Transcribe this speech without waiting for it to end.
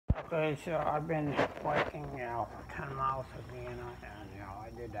Okay, so I've been biking, 10 miles to Vienna, and, I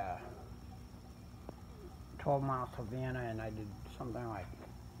did 12 miles to Vienna, and I did something like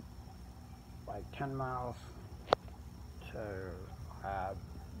 10 miles to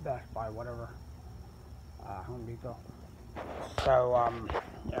Best Buy, whatever, Home Depot. So,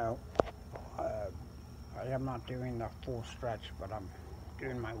 uh, I am not doing the full stretch, but I'm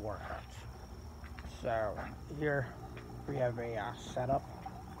doing my workouts. So, here we have a setup.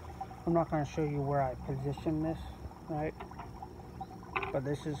 I'm not going to show you where I position this, right? But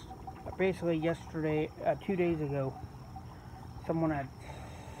this is basically yesterday, 2 days ago, someone had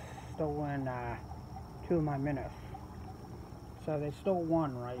stolen 2 of my minows. So they stole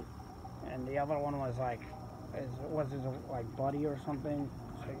one, right? And the other one was was his buddy or something.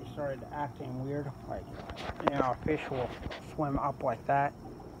 So he started acting weird, like, a fish will swim up like that,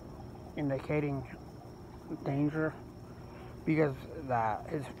 indicating danger. Because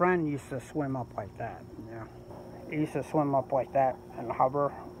his friend used to swim up like that, He used to swim up like that and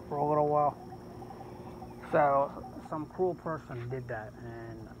hover for a little while. So some cruel person did that,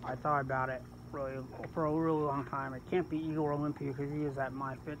 and I thought about it for a really long time. It can't be Igor Olympia because he is at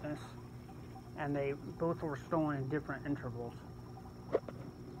My Fitness, and they both were stolen in different intervals.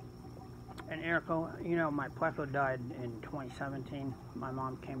 And Erico, my Pleco died in 2017. My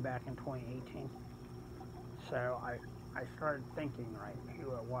mom came back in 2018. So I started thinking, right,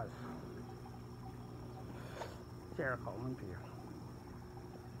 who it was. It's Erica Olympia.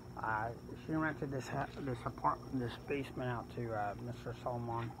 She rented this basement out to Mr.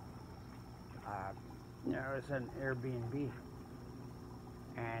 Solomon. It was an Airbnb,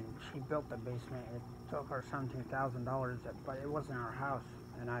 and she built the basement. It took her $17,000, but it wasn't our house,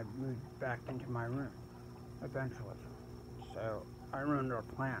 and I moved back into my room eventually. So I ruined her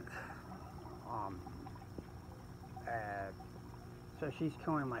plants. So she's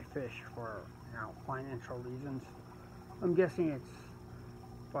killing my fish for, financial reasons. I'm guessing it's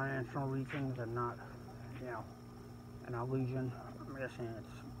financial reasons and not, an illusion. I'm guessing it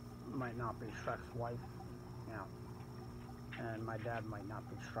might not be Shrek's wife, and my dad might not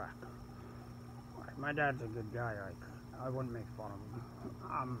be Shrek. Right, my dad's a good guy. I wouldn't make fun of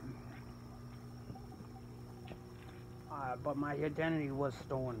him. But my identity was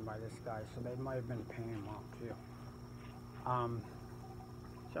stolen by this guy, so they might have been paying him off too.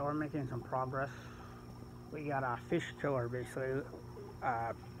 So we're making some progress. We got a fish killer, basically.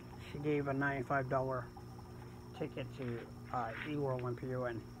 She gave a $95 ticket to Igor Olympia,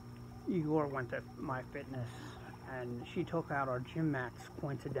 and Igor went to My Fitness, and she took out our gym mats,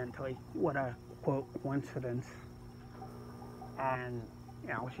 coincidentally. What a, quote, coincidence. And,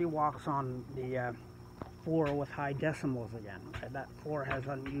 she walks on the floor with high decibels again. And that floor has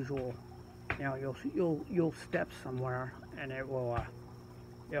unusual, you'll step somewhere, and it'll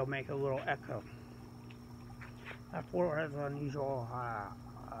make a little echo. That floor has an unusual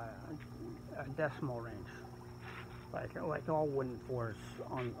decimal range, like all wooden floors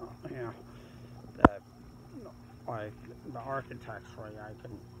on, the architects, right?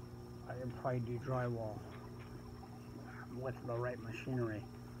 I can probably do drywall with the right machinery.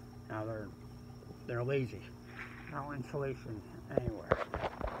 Now they're lazy. No insulation anywhere.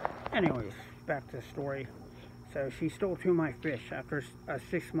 Anyways, back to the story. So she stole 2 of my fish after a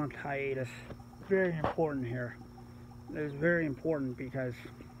 6-month hiatus. Very important here. It was very important because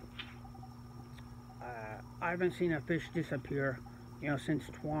I haven't seen a fish disappear, since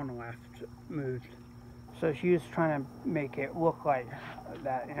Tuan moved. So she was trying to make it look like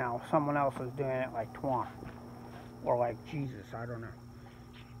that, someone else was doing it, like Tuan or like Jesus. I don't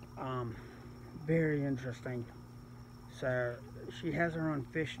know. Very interesting. So she has her own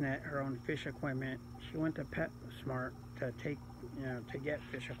fish net, her own fish equipment. She went to PetSmart to to get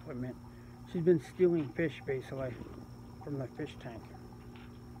fish equipment. She's been stealing fish basically from the fish tank.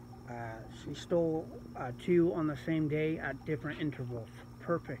 She stole 2 on the same day at different intervals.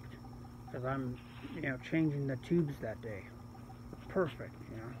 Perfect, because I'm changing the tubes that day. Perfect.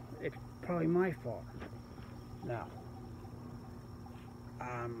 It's probably my fault. No.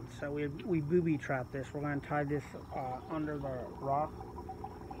 So we booby trap this. We're going to tie this under the rock,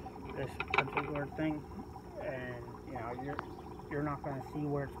 this particular thing, and you're not going to see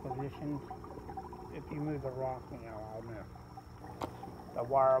where it's positioned. If you move the rock, I'll know. The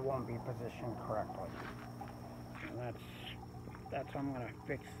wire won't be positioned correctly. And that's how I'm going to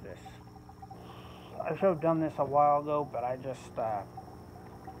fix this. I should have done this a while ago, but I just,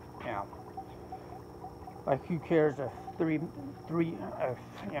 like, who cares if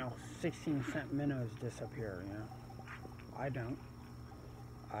 16-cent minnows disappear, I don't.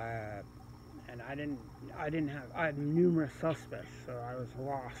 and I had numerous suspects, so I was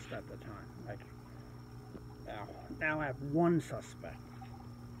lost at the time. Like, now I have one suspect.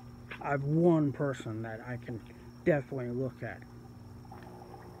 I have one person that I can definitely look at.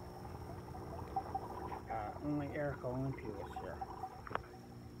 Only Erica Olympia was here.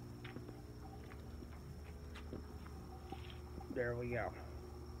 There we go.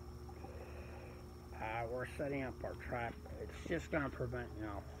 We're setting up our trap. It's just going to prevent,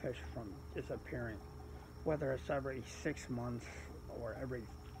 fish from disappearing. Whether it's every 6 months or every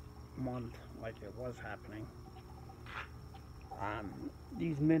month like it was happening.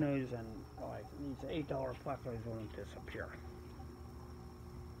 These minnows and like these $8 plecos won't disappear.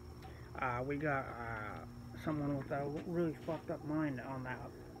 We got someone with a really fucked up mind on that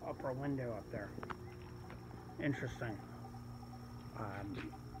upper window up there. Interesting.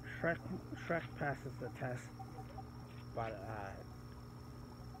 Shrek passes the test, but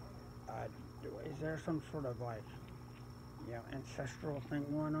is there some sort of like, ancestral thing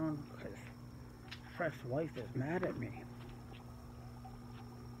going on? Because Shrek's wife is mad at me.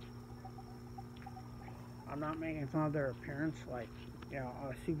 I'm not making fun of their appearance, like,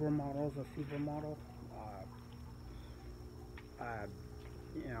 a supermodel is a supermodel.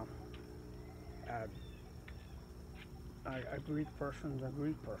 A Greek person's a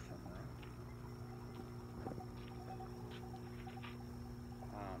Greek person, right?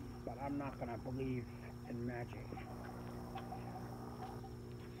 But I'm not gonna believe in magic.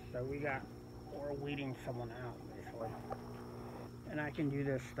 So we're weeding someone out, basically. And I can do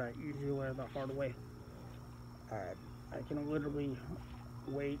this the easy way or the hard way. I can literally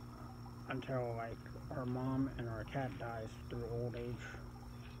wait until, like, our mom and our cat dies through old age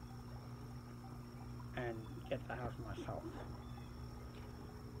and get the house myself.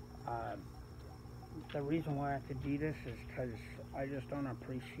 The reason why I have to do this is because I just don't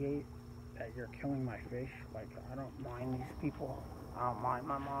appreciate that you're killing my fish. Like, I don't mind these people. I don't mind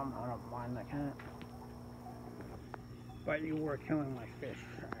my mom. I don't mind the cat. But you were killing my fish,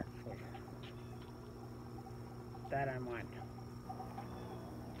 actually. That I mind.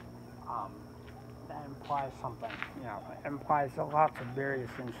 That implies something. It implies lots of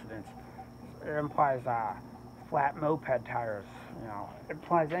various incidents. It implies flat moped tires. It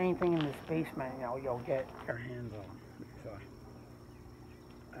implies anything in this basement. You'll get your hands on. So,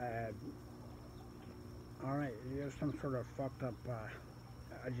 all right, there's some sort of fucked up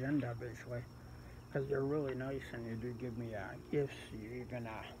agenda, basically. Because you're really nice and you do give me gifts. You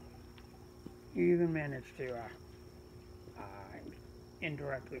even managed to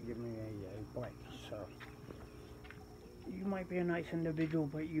indirectly give me a bike. So you might be a nice individual,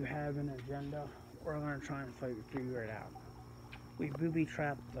 but you have an agenda. We're gonna try and figure it out. We booby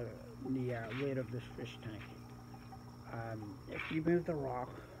trapped the lid of this fish tank. If you move the rock,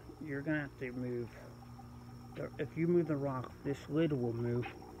 you're gonna have to move. If you move the rock, this lid will move,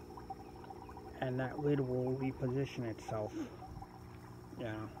 and that lid will reposition itself.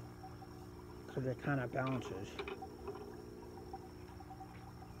 Because it kind of balances.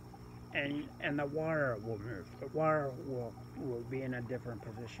 And the water will move. The water will be in a different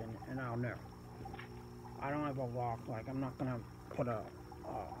position, and I'll know. I don't have a lock. Like, I'm not gonna put a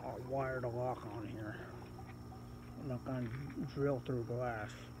wired lock on here. I'm not gonna drill through glass,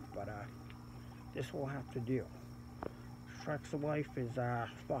 but this will have to do. Shrek's wife is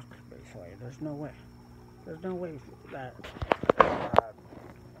fucked, basically. There's no way. There's no way that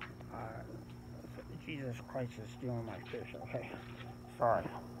Jesus Christ is stealing my fish. Okay, sorry.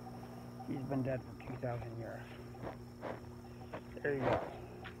 He's been dead for 2,000 years. There you go.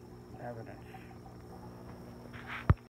 Evidence.